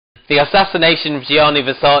The Assassination of Gianni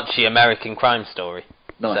Versace, American Crime Story.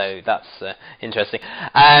 Nice. So that's interesting.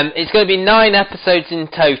 It's going to be 9 episodes in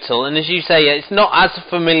total, and as you say, it's not as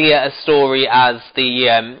familiar a story as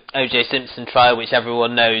the O.J. Simpson trial, which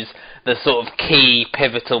everyone knows the sort of key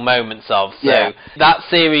pivotal moments of. So that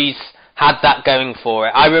series had that going for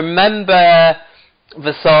it. I remember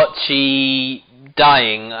Versace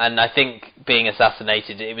dying, and I think being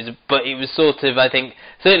assassinated. It was sort of, I think,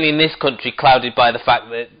 certainly in this country, clouded by the fact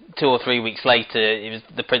that 2 or 3 weeks later it was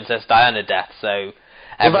the Princess Diana death. So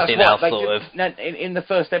everything else sort of. In the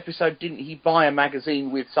first episode, didn't he buy a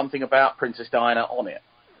magazine with something about Princess Diana on it?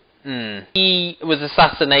 He was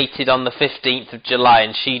assassinated on the 15th of July,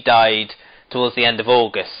 and she died towards the end of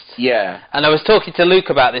August. Yeah. And I was talking to Luke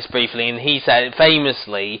about this briefly, and he said,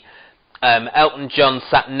 famously, Elton John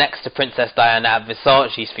sat next to Princess Diana at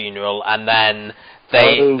Versace's funeral, and then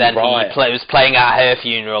he was playing at her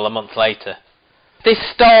funeral a month later. This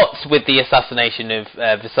starts with the assassination of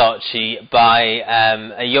Versace by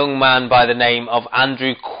a young man by the name of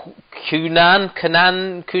Andrew Cunanan.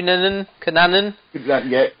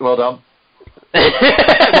 Yeah, well done.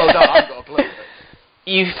 Well done, I've got a clue.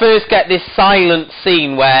 You first get this silent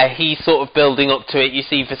scene where he's sort of building up to it. You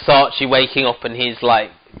see Versace waking up in his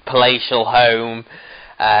like palatial home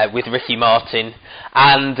with Ricky Martin,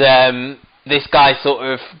 and this guy sort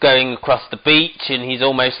of going across the beach, and he's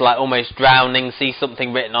almost drowning. Sees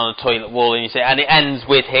something written on a toilet wall, and you say, and it ends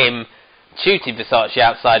with him shooting Versace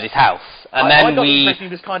outside his house. And I got the impression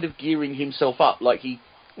he was kind of gearing himself up, like he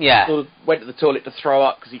sort of went to the toilet to throw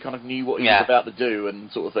up because he kind of knew what he was about to do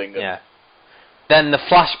and sort of thing. Yeah. Then the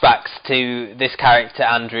flashbacks to this character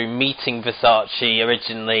Andrew meeting Versace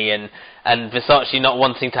originally, and Versace not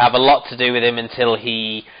wanting to have a lot to do with him until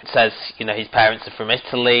he says, you know, his parents are from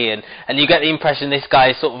Italy, and you get the impression this guy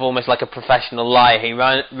is sort of almost like a professional liar. He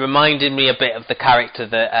reminded me a bit of the character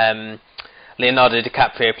that Leonardo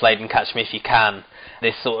DiCaprio played in Catch Me If You Can,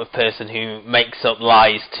 this sort of person who makes up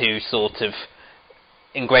lies to sort of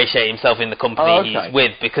ingratiate himself in the company he's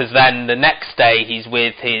with, because then the next day he's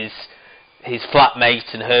with his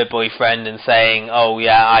flatmate and her boyfriend and saying, oh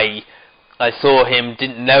yeah, I saw him,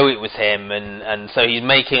 didn't know it was him, and so he's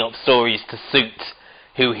making up stories to suit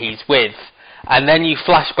who he's with. And then you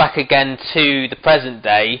flash back again to the present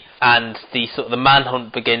day, and the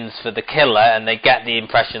manhunt begins for the killer, and they get the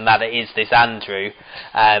impression that it is this Andrew,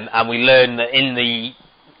 and we learn that in the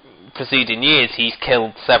preceding years he's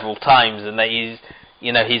killed several times, and that he's,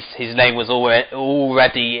 you know, his name was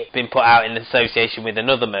already been put out in association with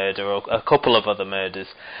another murder or a couple of other murders.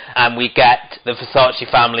 And we get the Versace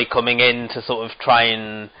family coming in to sort of try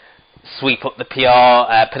and sweep up the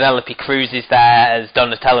PR. Penelope Cruz is there as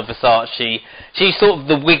Donatella Versace. She's sort of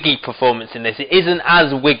the wiggy performance in this. It isn't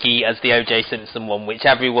as wiggy as the O.J. Simpson one, which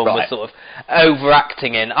everyone was sort of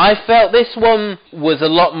overacting in. I felt this one was a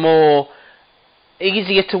lot more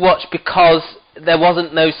easier to watch because there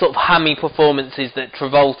wasn't those sort of hammy performances that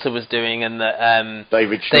Travolta was doing and that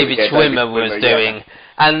David Schwimmer was doing. Yeah.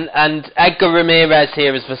 And Edgar Ramirez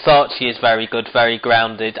here as Versace is very good, very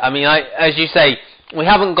grounded. I mean, as you say, we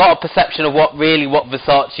haven't got a perception of what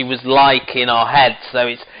Versace was like in our heads, so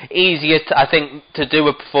it's easier, I think, to do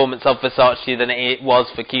a performance of Versace than it was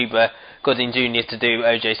for Cuba Gooding Jr. to do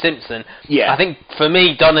O.J. Simpson. Yeah. I think, for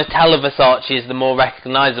me, Donatella Versace is the more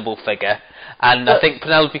recognisable figure, and I think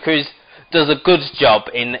Penelope Cruz does a good job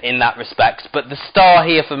in that respect. But the star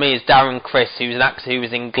here for me is Darren Criss, who's an actor who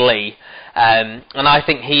was in Glee, and I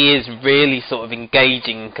think he is really sort of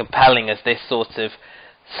engaging and compelling as this sort of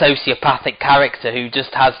sociopathic character who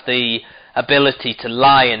just has the ability to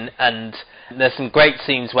lie, and there's some great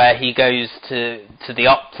scenes where he goes to the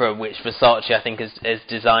opera, which Versace I think has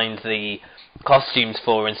designed the costumes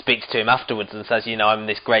for, and speaks to him afterwards and says, you know, I'm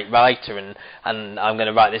this great writer and I'm going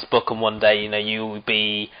to write this book, and one day, you know, you will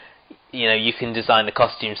be, you know, you can design the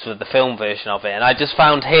costumes for the film version of it. And I just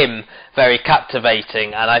found him very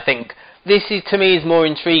captivating, and I think this is, to me, is more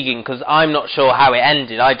intriguing because I'm not sure how it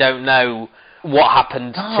ended. I don't know what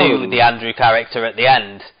happened to the Andrew character at the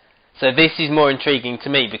end. So this is more intriguing to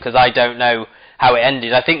me because I don't know how it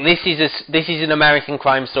ended. I think this is an American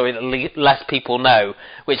crime story that less people know,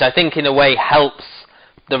 which I think in a way helps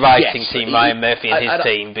the writing team, Ryan Murphy and his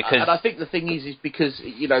team, because... And I think the thing is because,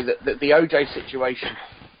 you know, the O.J. situation,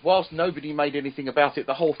 whilst nobody made anything about it,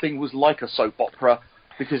 the whole thing was like a soap opera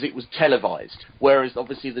because it was televised. Whereas,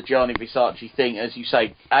 obviously, the Gianni Versace thing, as you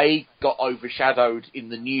say, got overshadowed in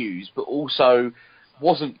the news, but also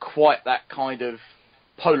wasn't quite that kind of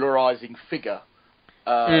polarising figure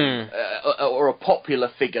or a popular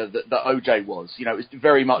figure that OJ was. You know, it was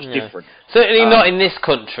very much different. Certainly not in this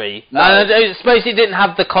country. No. And I suppose it didn't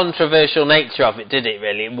have the controversial nature of it, did it?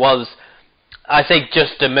 Really, it was. I say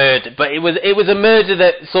just a murder, but it was a murder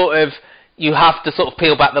that sort of you have to sort of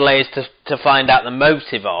peel back the layers to find out the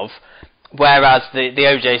motive of. Whereas the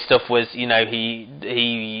OJ stuff was, you know,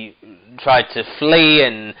 he tried to flee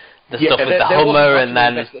and the stuff with the Hummer, and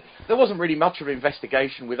then there wasn't really much of an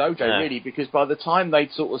investigation with OJ really, because by the time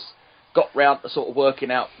they'd sort of got round to sort of working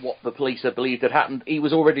out what the police had believed had happened, he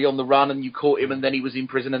was already on the run, and you caught him, and then he was in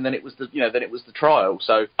prison, and then it was the trial.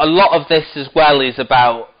 So a lot of this as well is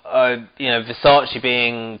about Versace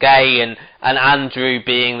being gay and Andrew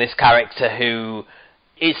being this character who.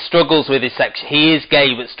 It struggles with his he is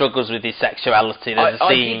gay, but struggles with his sexuality. There's a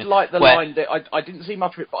scene. I did like the line. I didn't see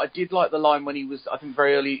much of it, but I did like the line when he was, I think,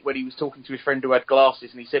 very early when he was talking to his friend who had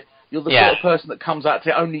glasses, and he said, "You're the sort of person that comes out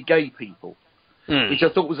to only gay people," which I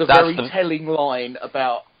thought was a very telling line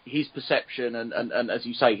about his perception and as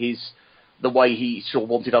you say, the way he sort of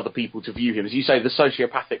wanted other people to view him, as you say, the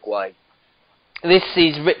sociopathic way. This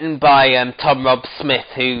is written by Tom Rob Smith,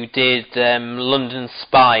 who did London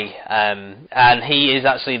Spy, and he is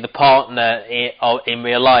actually the partner in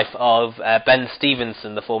real life of Ben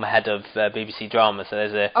Stevenson, the former head of BBC Drama. So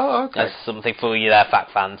there's something for you there, fact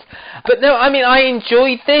fans. But no, I mean, I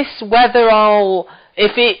enjoyed this.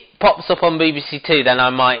 If it pops up on BBC Two, then I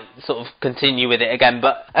might sort of continue with it again.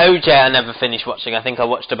 But OJ, I never finished watching. I think I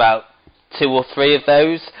watched about 2 or 3 of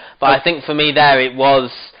those. But I think for me there, it was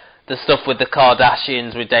the stuff with the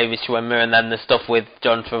Kardashians with David Schwimmer, and then the stuff with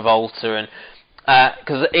John Travolta, and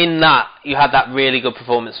because in that you had that really good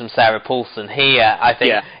performance from Sarah Paulson. Here, I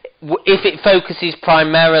think if it focuses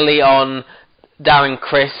primarily on Darren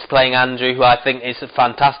Criss playing Andrew, who I think is a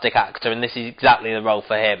fantastic actor, and this is exactly the role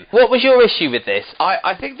for him. What was your issue with this?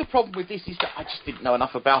 I think the problem with this is that I just didn't know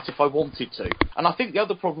enough about it if I wanted to, and I think the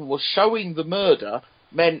other problem was showing the murder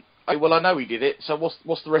meant, well, I know he did it, so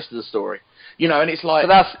what's the rest of the story? You know, and it's like.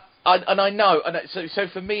 I know, and so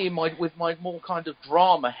for me, with my more kind of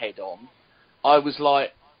drama head on, I was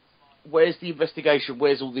like, where's the investigation?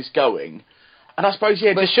 Where's all this going? And I suppose,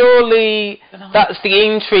 but surely that's the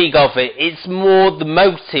intrigue of it. It's more the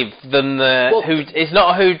motive than it's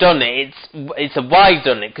not a who done it. It's a why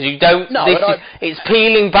done it, because you don't. It's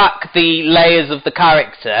peeling back the layers of the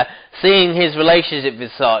character, seeing his relationship with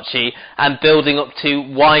Versace, and building up to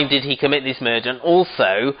why did he commit this murder, and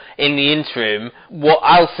also in the interim, what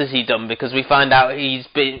else has he done? Because we find out he's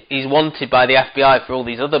wanted by the FBI for all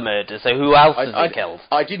these other murders. So who else has he killed?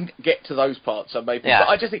 I didn't get to those parts, so maybe. Yeah.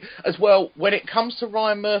 But I just think, as well, when it comes to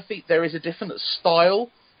Ryan Murphy, there is a different style.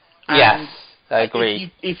 And yes, I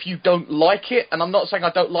agree. If you don't like it, and I'm not saying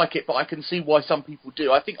I don't like it, but I can see why some people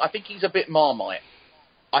do. I think he's a bit Marmite.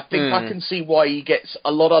 I think I can see why he gets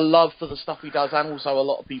a lot of love for the stuff he does, and also a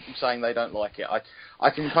lot of people saying they don't like it. I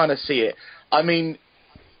can kind of see it. I mean,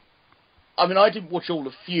 I didn't watch all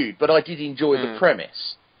of Feud, but I did enjoy the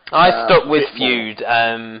premise. I stuck with Feud,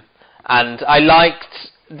 and I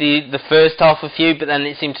liked the first half of Feud, but then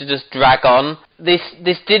it seemed to just drag on. This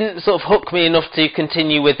didn't sort of hook me enough to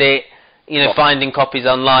continue with it, finding copies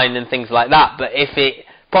online and things like that. But if it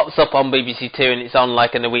pops up on BBC Two and it's on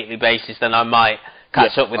like on a weekly basis, then I might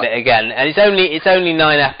catch up with it again. And it's only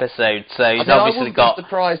 9 episodes, so he's obviously got. I wouldn't be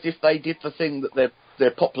surprised if they did the thing that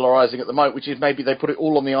they're popularising at the moment, which is maybe they put it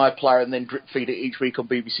all on the iPlayer and then drip feed it each week on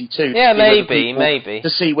BBC Two. Yeah, maybe to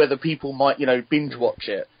see whether people might binge watch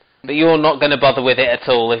it. But you're not going to bother with it at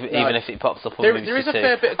all, even if it pops up on BBC Two. There is a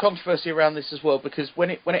fair bit of controversy around this as well, because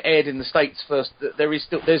when it aired in the States first,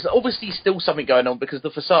 there's obviously still something going on, because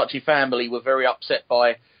the Versace family were very upset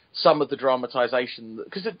by some of the dramatisation.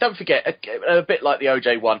 Because don't forget, a bit like the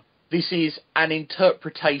OJ one, this is an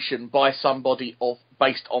interpretation by somebody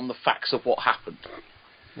based on the facts of what happened.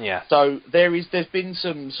 Yeah. So there's been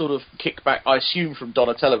some sort of kickback, I assume, from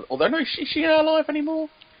Donatella. Although, no, is she alive anymore?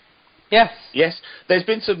 Yes. Yes. There's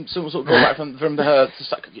been some sort of drawback from her.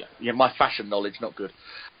 My fashion knowledge not good.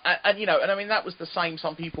 And I mean that was the same.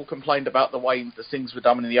 Some people complained about the way the things were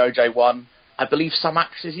done in the OJ one. I believe some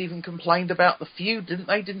actresses even complained about the Feud, didn't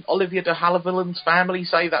they? Didn't Olivia de Havilland's family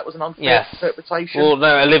say that was an unfair interpretation? Well,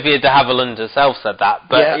 no, Olivia de Havilland herself said that.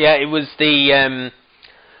 But it was the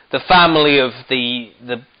family of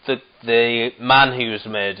the man who was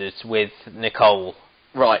murdered with Nicole.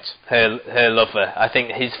 Right. Her lover. I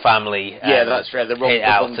think his family. That's right. The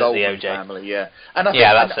Ron Goldman OJ family. Yeah. And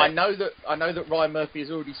I know that Ryan Murphy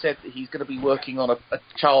has already said that he's going to be working on a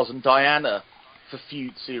Charles and Diana for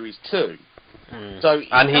Feud Series 2. So,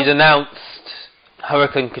 he's announced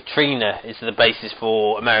Hurricane Katrina is the basis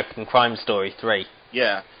for American Crime Story 3.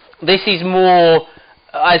 Yeah. This is more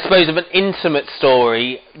I suppose, of an intimate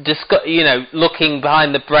story, looking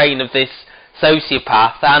behind the brain of this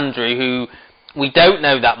sociopath, Andrew, who we don't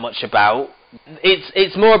know that much about.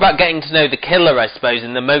 It's more about getting to know the killer, I suppose,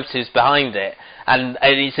 and the motives behind it. And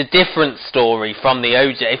it's a different story from the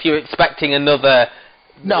OJ. If you're expecting another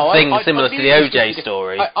thing similar to the OJ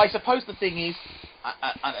story... I suppose the thing is,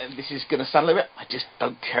 and this is going to sound a little bit... I just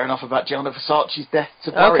don't care enough about Gianni Versace's death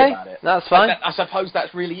to worry about it. That's fine. I suppose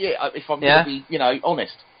that's really it, if I'm going to be,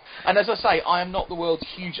 honest. And as I say, I am not the world's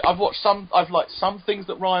huge... I've liked some things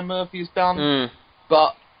that Ryan Murphy has done,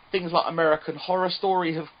 but things like American Horror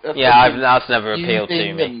Story have that's never appealed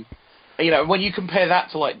to me. And, when you compare that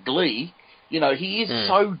to, like, Glee... he is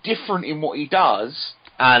so different in what he does.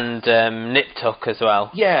 And Nip Tuck as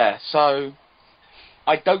well. Yeah, so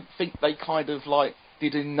I don't think they kind of,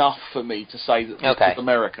 did enough for me to say that this was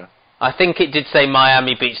America. I think it did say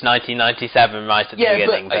Miami Beach 1997 right at the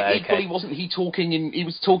beginning. But equally wasn't he talking he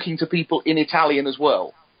was talking to people in Italian as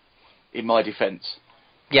well, in my defence.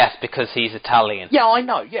 Yes, because he's Italian. Yeah, I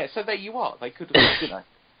know, yeah, so there you are. They could have,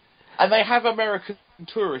 And they have American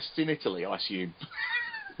tourists in Italy, I assume.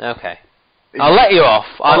 Okay. I'll let you off.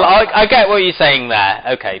 I get what you're saying there.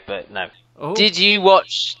 Okay, but no. Oh. Did you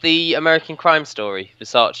watch the American Crime Story,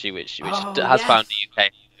 Versace, which has found the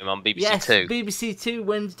UK on BBC Two? Yes, BBC Two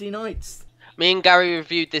Wednesday nights. Me and Gary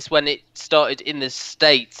reviewed this when it started in the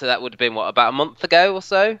States, so that would have been, about a month ago or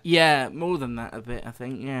so? Yeah, more than that a bit, I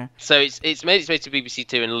think, yeah. So it's made its way to BBC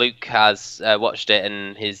Two, and Luke has watched it,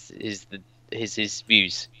 and his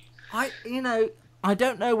views. I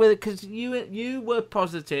don't know whether, because you were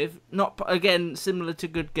positive, not again similar to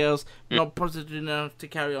Good Girls, not positive enough to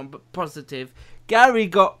carry on, but positive. Gary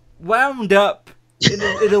got wound up in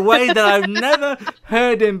a way that I've never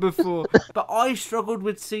heard him before. But I struggled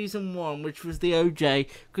with season 1, which was the OJ,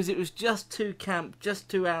 because it was just too camp, just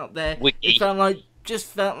too out there. It felt like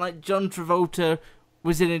John Travolta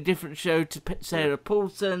was in a different show to Sarah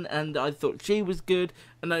Paulson, and I thought she was good,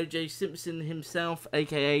 and O.J. Simpson himself,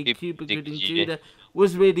 a.k.a. Cuba Gooding Jr.,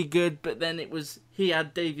 was really good, but then he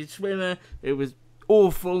had David Schwimmer, it was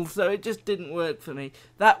awful, so it just didn't work for me.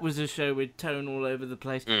 That was a show with tone all over the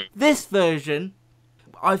place. This version,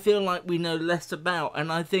 I feel like we know less about,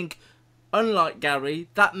 and I think, unlike Gary,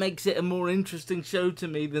 that makes it a more interesting show to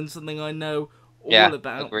me than something I know all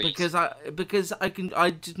about, agreed. because I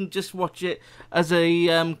didn't just watch it as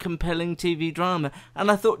a compelling TV drama, and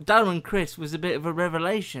I thought Darren Criss was a bit of a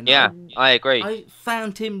revelation. Yeah, I agree. I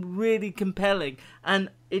found him really compelling, and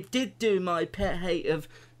it did do my pet hate of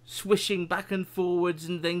swishing back and forwards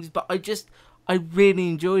and things, but I really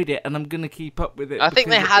enjoyed it, and I'm going to keep up with it. I think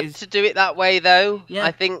they had to do it that way, though. Yeah.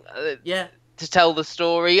 I think to tell the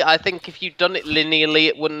story. I think if you'd done it linearly,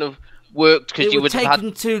 it wouldn't have worked, because you would have had... It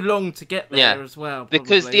would have taken too long to get there as well. Probably.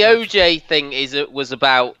 Because the OJ thing was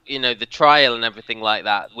about, the trial and everything like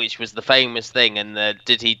that, which was the famous thing, and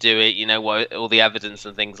did he do it, all the evidence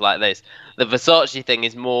and things like this. The Versace thing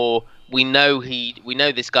is more, we know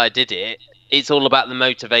this guy did it. It's all about the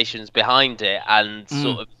motivations behind it, and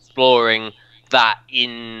sort of exploring that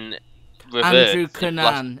in reverse. Andrew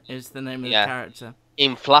Cunanan is the name of the character.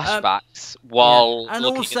 In flashbacks, while and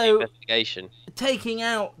looking also, at the investigation. Taking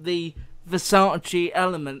out the Versace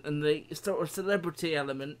element and the sort of celebrity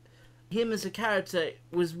element, him as a character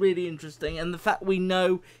was really interesting, and the fact we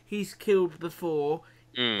know he's killed before,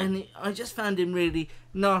 and I just found him really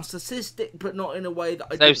narcissistic, but not in a way that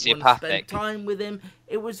I didn't want to spend time with him.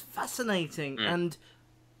 It was fascinating, and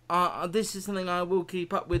this is something I will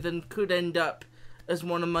keep up with, and could end up as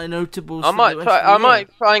one of my notables. I might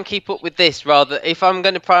try and keep up with this rather. If I'm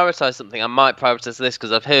going to prioritise something, I might prioritise this,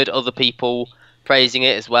 because I've heard other people praising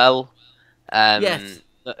it as well.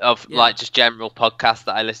 Like just general podcasts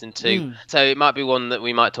that I listen to. So it might be one that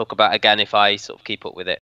we might talk about again if I sort of keep up with it.